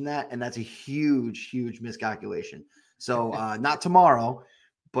mentioned that, and that's a huge miscalculation. So not tomorrow,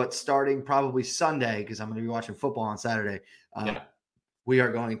 but starting probably Sunday, because I'm going to be watching football on Saturday. We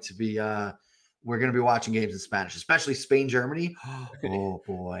are going to be. We're going to be watching games in Spanish, especially Spain, Germany. Oh,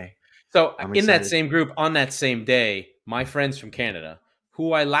 boy. So in that same group, on that same day, my friends from Canada,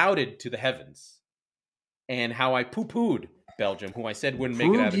 who I lauded to the heavens, and how I poo-pooed Belgium, who I said wouldn't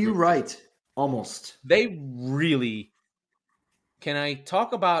make it out of the group. Right. Almost. They really... Can I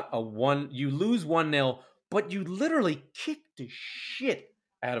talk about you lose 1-0, but you literally kicked the shit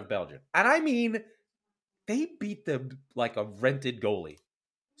out of Belgium. And I mean, they beat them like a rented goalie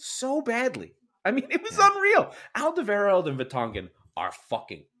so badly. I mean, it was unreal. Alderweireld and Vertonghen are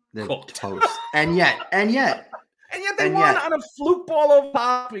fucking cooked. Toast. And yet they won on a fluke ball over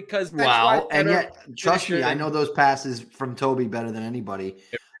top because and yet, trust me, I know those passes from Toby better than anybody.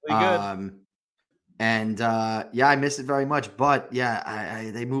 Really good. I miss it very much. But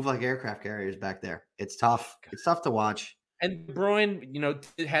they move like aircraft carriers back there. It's tough. It's tough to watch. And De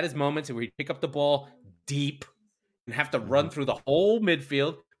Bruyne, had his moments where he'd pick up the ball deep and have to run through the whole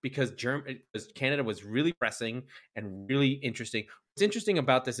midfield because Canada was really pressing and really interesting. What's interesting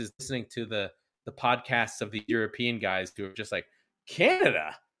about this is listening to the podcasts of the European guys who are just like,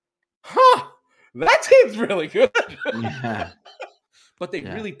 Canada? Huh, that team's really good. Yeah. But they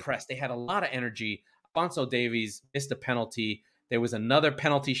really pressed. They had a lot of energy. Alphonso Davies missed a penalty. There was another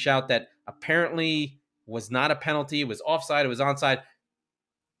penalty shout that apparently was not a penalty. It was offside. It was onside.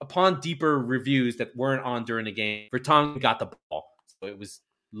 Upon deeper reviews that weren't on during the game, Vertonghen got the ball. So it was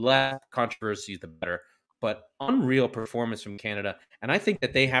less controversy, the better. But unreal performance from Canada. And I think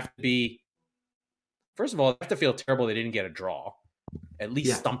that they have to be, first of all, they have to feel terrible they didn't get a draw. At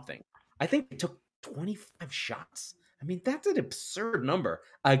least something. I think they took 25 shots. I mean, that's an absurd number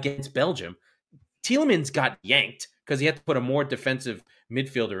against Belgium. Tielemans got yanked because he had to put a more defensive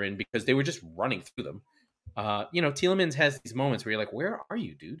midfielder in because they were just running through them. Tielemans has these moments where you're like, "Where are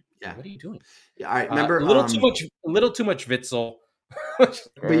you, dude? Yeah. What are you doing?" Yeah, I remember a little too much Witsel. But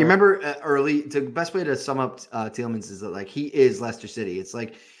you remember early. The best way to sum up Tielemans is that like he is Leicester City. It's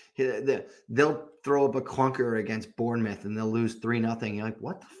like they'll throw up a clunker against Bournemouth and they'll lose 3-0. You're like,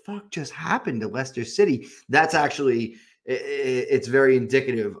 what the fuck just happened to Leicester City? That's actually it's very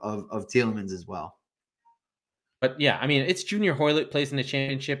indicative of Tielemans as well. But yeah, I mean, it's Junior Hoylett plays in the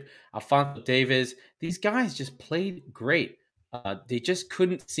championship. Alphonso Davies, these guys just played great. They just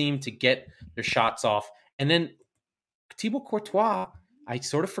couldn't seem to get their shots off. And then Thibaut Courtois, I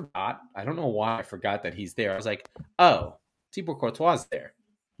sort of forgot. I don't know why I forgot that he's there. I was like, oh, Thibaut Courtois is there.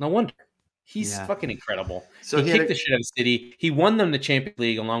 No wonder. He's fucking incredible. So he kicked the shit out of City. He won them the Champions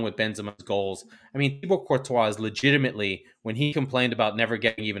League along with Benzema's goals. I mean, Thibaut Courtois is legitimately, when he complained about never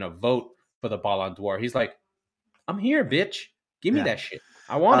getting even a vote for the Ballon d'Or, he's like, I'm here, bitch. Give me that shit.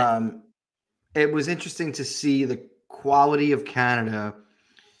 I want it. It was interesting to see the quality of Canada,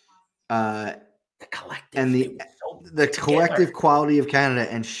 the collective, and the collective quality of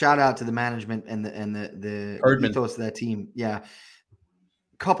Canada. And shout out to the management and the ethos of that team. Yeah,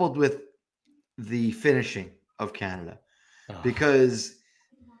 coupled with the finishing of Canada, because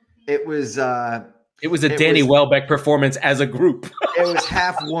it was It was a Danny Welbeck performance as a group. It was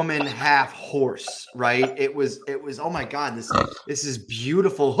half woman, half horse, right? It was, oh my God, this is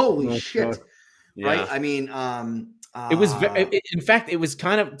beautiful. Holy shit. Yeah. Right. I mean, it was, in fact, it was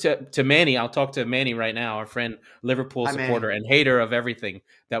kind of to Manny. I'll talk to Manny right now, our friend, Liverpool supporter and hater of everything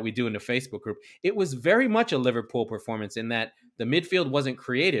that we do in the Facebook group. It was very much a Liverpool performance in that the midfield wasn't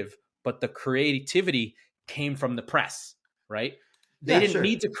creative, but the creativity came from the press, right? They didn't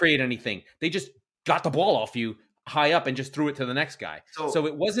need to create anything. They just got the ball off you high up and just threw it to the next guy. So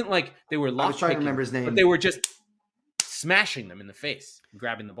it wasn't like they were lock picking, remember his name, but they were just smashing them in the face,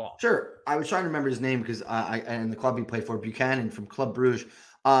 grabbing the ball. Sure. I was trying to remember his name because and the club he played for, Buchanan from Club Bruges.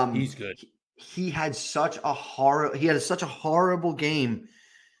 He's good. He had such a horrible game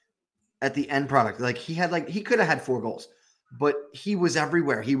at the end product. Like he could have had 4 goals, but he was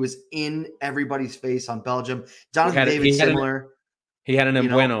everywhere. He was in everybody's face on Belgium. Jonathan David similar. He had an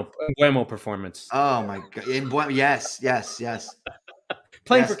Embuemo performance. Oh my God. Yes.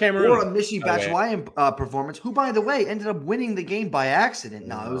 Playing for Cameroon. Or a Michy Batshuayi performance, who, by the way, ended up winning the game by accident.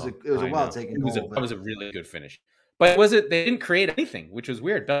 No, it was a well-taken goal. That was a really good finish. But they didn't create anything, which was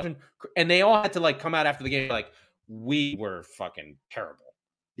weird. Belgium, and they all had to like come out after the game like, we were fucking terrible.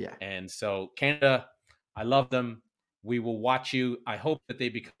 Yeah. And so Canada, I love them. We will watch you. I hope that they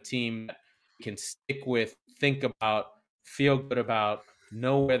become a team that we can stick with, think about, feel good about,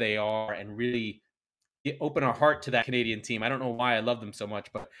 know where they are, and really open our heart to that Canadian team. I don't know why I love them so much,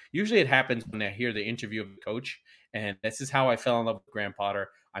 but usually it happens when I hear the interview of the coach. And this is how I fell in love with Graham Potter.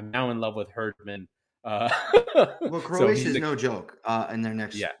 I'm now in love with Herdman. Well, Croatia is no joke in their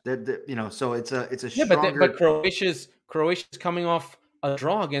next. Yeah, so it's a stronger. But Croatia's coming off a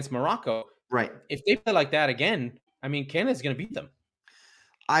draw against Morocco. Right. If they play like that again, I mean, Canada's going to beat them.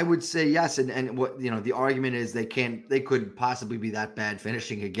 I would say yes, and what the argument is they could possibly be that bad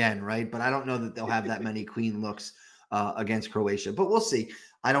finishing again, right? But I don't know that they'll have that many clean looks against Croatia, but we'll see.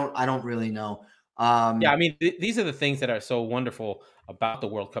 I don't really know. I mean, these are the things that are so wonderful about the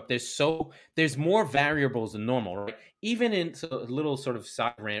World Cup. There's more variables than normal, right? Even in a little sort of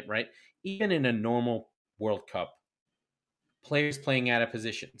side rant, right? Even in a normal World Cup, players playing out of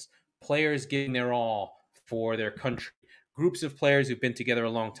positions, players giving their all for their country, groups of players who've been together a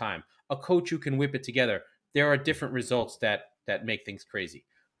long time, a coach who can whip it together. There are different results that make things crazy.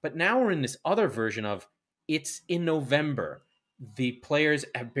 But now we're in this other version of it's in November. The players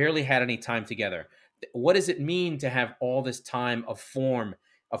have barely had any time together. What does it mean to have all this time of form,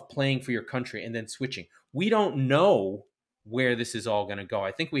 of playing for your country and then switching? We don't know where this is all going to go.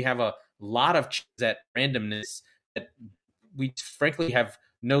 I think we have a lot of that randomness that we frankly have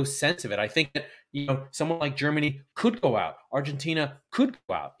no sense of it. I think that, someone like Germany could go out. Argentina could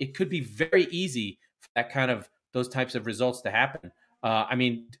go out. It could be very easy for those types of results to happen. I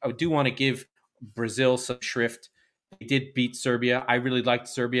mean, I do want to give Brazil some shrift. They did beat Serbia. I really liked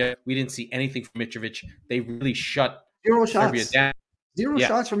Serbia. We didn't see anything from Mitrovic. They really shut Serbia down. Zero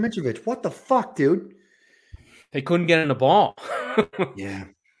shots from Mitrovic. What the fuck, dude? They couldn't get in the ball. Yeah.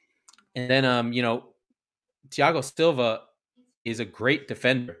 And then, Thiago Silva is a great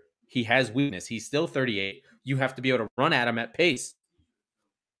defender. He has weakness. He's still 38. You have to be able to run at him at pace.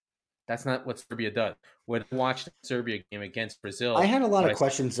 That's not what Serbia does. When I watched the Serbia game against Brazil, I had a lot of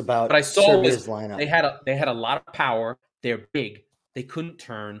questions about Serbia's lineup. They had a lot of power. They're big. They couldn't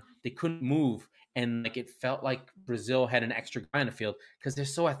turn. They couldn't move. And it felt like Brazil had an extra guy in the field because they're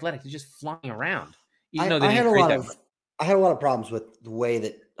so athletic. They're just flying around. I had a lot of problems with the way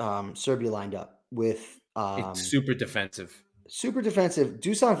that Serbia lined up with it's super defensive.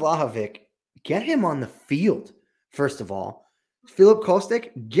 Dusan Vlahovic, get him on the field, first of all. Filip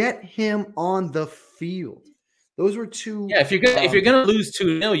Kostic, get him on the field. Those were two. Yeah, if you're gonna lose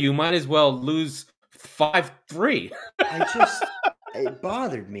 2-0, you might as well lose 5-3. It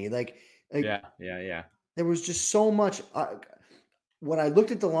bothered me. Yeah. There was just so much. When I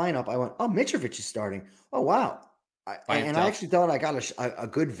looked at the lineup, I went, "Oh, Mitrovic is starting. Oh, wow!" I actually thought I got a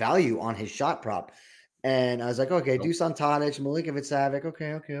good value on his shot prop. And I was like, okay, Dusan Tadic, Milinkovic Savic.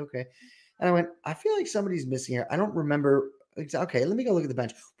 Okay. And I went, I feel like somebody's missing here. I don't remember. Okay, let me go look at the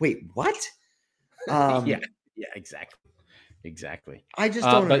bench. Wait, what? Yeah, exactly. I just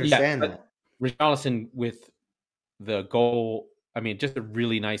don't understand that. Richarlison with the goal, I mean, just a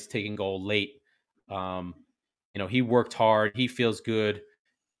really nice taking goal late. He worked hard. He feels good.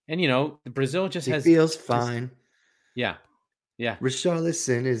 And, Brazil just feels fine. Yeah.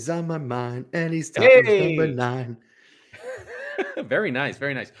 Richarlison is on my mind, and he's number 9. Very nice.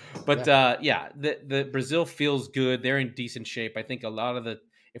 But the Brazil feels good. They're in decent shape. I think a lot of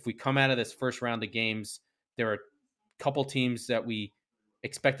if we come out of this first round of games, there are a couple teams that we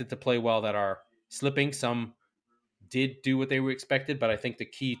expected to play well that are slipping. Some did do what they were expected, but I think the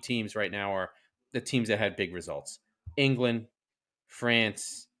key teams right now are the teams that had big results. England,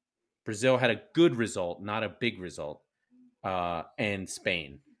 France, Brazil had a good result, not a big result, and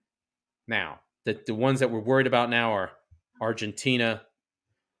Spain. Now, the ones that we're worried about now are Argentina,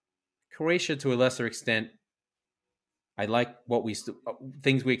 Croatia to a lesser extent. I like what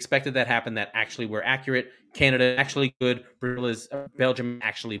things we expected that happened that actually were accurate. Canada actually good. Belgium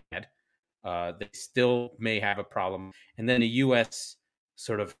actually bad. They still may have a problem. And then the U.S.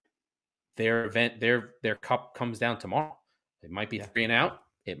 sort of their cup comes down tomorrow. It might be 3 and out.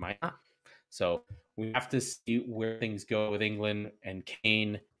 It might not. So we have to see where things go with England and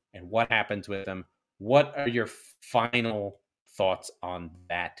Kane and what happens with them. What are your final thoughts on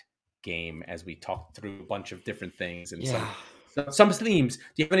that game as we talk through a bunch of different things and some themes? Do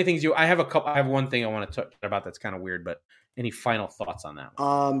you have anything? I have one thing I want to talk about that's kind of weird, but any final thoughts on that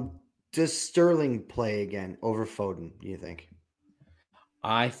one? Does Sterling play again over Foden, do you think?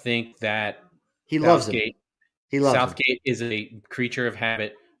 I think that he loves him. Southgate is a creature of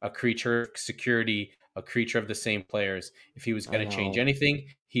habit, a creature of security, a creature of the same players. If he was going to change anything,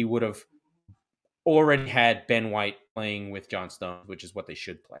 he would have already had Ben White playing with John Stones, which is what they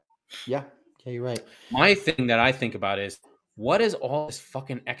should play. Yeah, you're right. My thing that I think about is, what does all this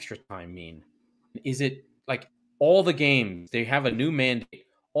fucking extra time mean? Is it like all the games, they have a new mandate.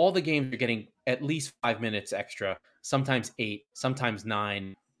 All the games are getting at least 5 minutes extra, sometimes 8, sometimes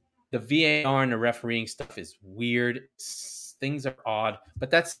 9. The VAR and the refereeing stuff is weird. Things are odd, but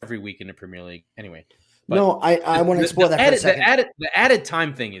that's every week in the Premier League anyway. But no, I want to explore that for a second. The added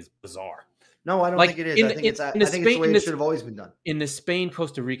time thing is bizarre. No, I don't think it is. I think it's the way it should have always been done. In the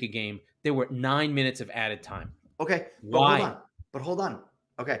Spain-Costa Rica game, there were 9 minutes of added time. Okay. Why? But hold on.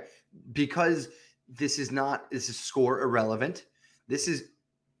 Okay. Because this is score irrelevant. This is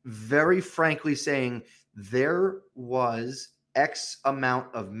very frankly saying there was X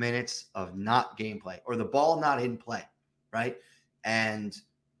amount of minutes of not gameplay or the ball not in play, right? And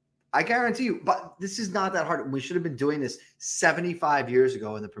I guarantee you, but this is not that hard. We should have been doing this 75 years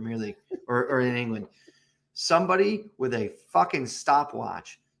ago in the Premier League or in England. Somebody with a fucking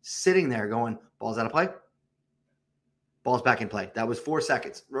stopwatch sitting there going, ball's out of play. Ball's back in play. That was 4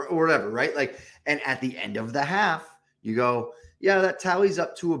 seconds or whatever, right? Like, and at the end of the half, you go, yeah, that tallies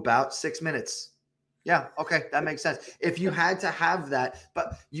up to about 6 minutes. Yeah, okay, that makes sense. If you had to have that,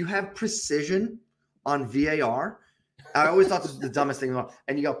 but you have precision on VAR. I always thought this was the dumbest thing.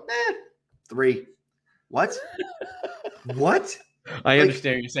 And you go, 3. What? What? I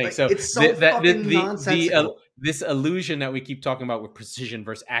understand what you're saying. So it's so fucking nonsensical. This illusion that we keep talking about with precision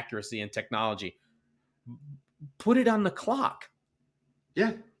versus accuracy and technology, put it on the clock.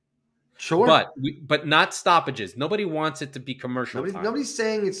 Yeah. Sure. But not stoppages. Nobody wants it to be commercial. Nobody's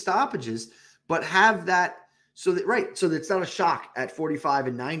saying it's stoppages, but have that so that it's not a shock at 45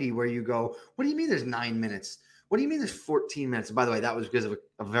 and 90 where you go, what do you mean there's 9 minutes? What do you mean there's 14 minutes? And by the way, that was because of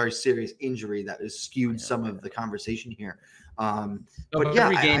a very serious injury that has skewed some of the conversation here. But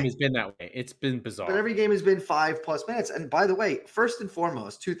every game has been that way. It's been bizarre. But every game has been 5+ minutes. And by the way, first and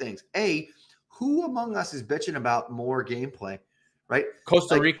foremost, 2 things. A, who among us is bitching about more gameplay, right?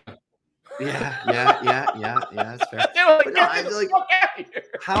 Costa Rica. Yeah, that's fair. But no, I feel like,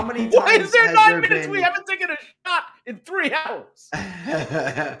 how many times why is there 9 minutes? We haven't taken a shot in 3 hours.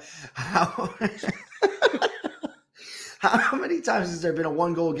 How many times has there been a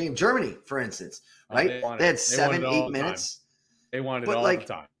 1-goal game? Germany, for instance, right? They had 7-8 minutes. They wanted it all the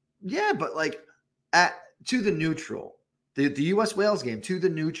time. Yeah, but like to the neutral, the U.S. Wales game to the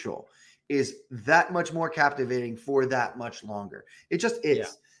neutral is that much more captivating for that much longer. It just is. Yeah.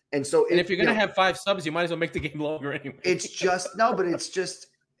 And so, if you're going to have 5 subs, you might as well make the game longer anyway. It's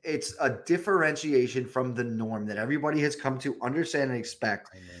a differentiation from the norm that everybody has come to understand and expect,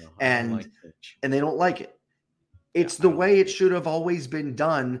 and they don't like it. It's the way it should have always been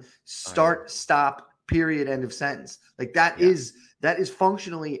done. Start, stop, period, end of sentence. Like that is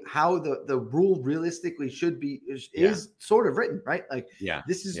functionally how the rule realistically should be is sort of written, right? Like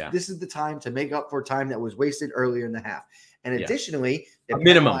this is the time to make up for time that was wasted earlier in the half. And additionally, it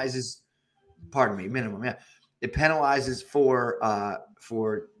penalizes. Pardon me, minimum. Yeah, it penalizes for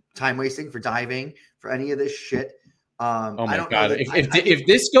time wasting, for diving, for any of this shit. Oh my God!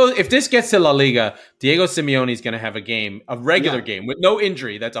 If this gets to La Liga, Diego Simeone is going to have a regular game with no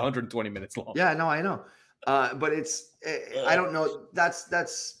injury. That's 120 minutes long. Yeah, no, I know. But I don't know. That's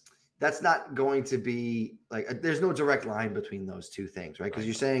not going to be like. There's no direct line between those two things, right? Because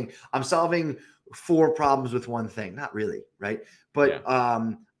you're saying I'm solving 4 problems with one thing. Not really, right? But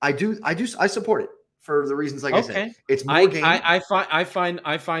I support it for the reasons I said. It's more game.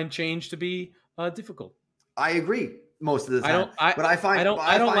 I find change to be difficult. I agree most of the time. I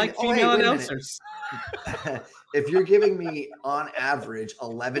don't like female announcers. If you're giving me on average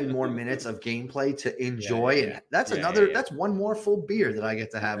 11 more minutes of gameplay to enjoy, and that's that's one more full beer that I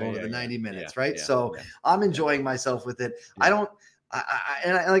get to have over the 90 minutes, right? So I'm enjoying myself with it. Yeah.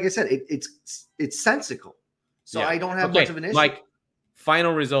 Like I said, it's sensical. So I don't have much of an issue. Mike,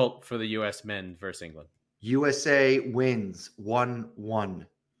 final result for the U.S. men versus England. USA wins 1-1.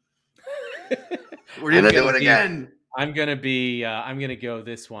 We're gonna do it again. I'm gonna go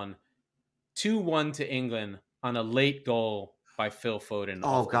this one 2-1 to England on a late goal by Phil Foden.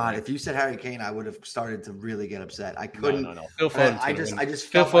 Oh God! If you said Harry Kane, I would have started to really get upset. I couldn't. No. Phil Foden. I just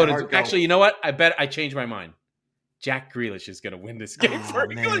Phil Foden. Actually, you know what? I bet I changed my mind. Jack Grealish is gonna win this game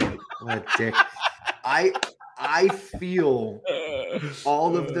for England. What a dick! I feel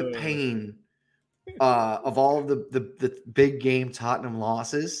all of the pain of all of the big game Tottenham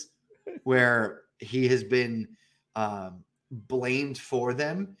losses, where he has been blamed for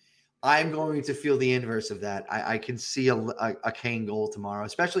them. I'm going to feel the inverse of that. I can see a Kane goal tomorrow,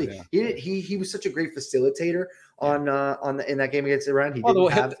 especially he was such a great facilitator in that game against Iran.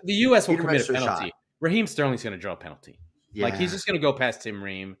 The U.S. will commit a penalty. Shot. Raheem Sterling's going to draw a penalty. Yeah. Like he's just going to go past Tim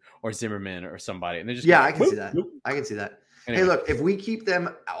Ream or Zimmerman or somebody, and they're just I can see that. I can see that. Anyway. Hey, look, if we keep them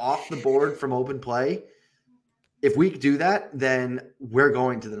off the board from open play, if we do that, then we're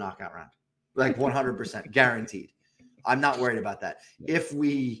going to the knockout round, like 100% guaranteed. I'm not worried about that. If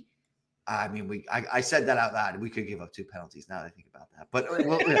we. I said that out loud. We could give up 2 penalties now that I think about that. But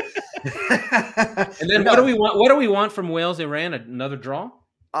and then what do we want? What do we want from Wales, Iran? Another draw?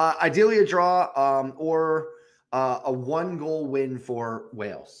 Ideally, a draw or a 1-goal win for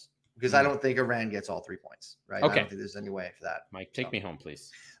Wales, because I don't think Iran gets all 3 points. Right? Okay. I don't think there's any way for that. Mike, take me home,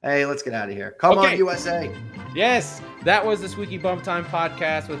 please. Hey, let's get out of here. Come on, USA. Yes, that was the Squeaky Bum Time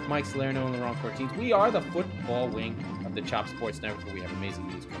podcast with Mike Salerno and Laurent Courtines. We are the football wing of the Chop Sports Network. We have amazing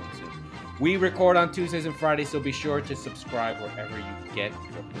news coming soon. We record on Tuesdays and Fridays, so be sure to subscribe wherever you get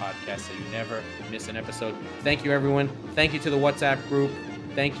your podcast so you never miss an episode. Thank you, everyone. Thank you to the WhatsApp group.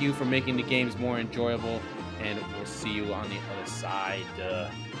 Thank you for making the games more enjoyable, and we'll see you on the other side.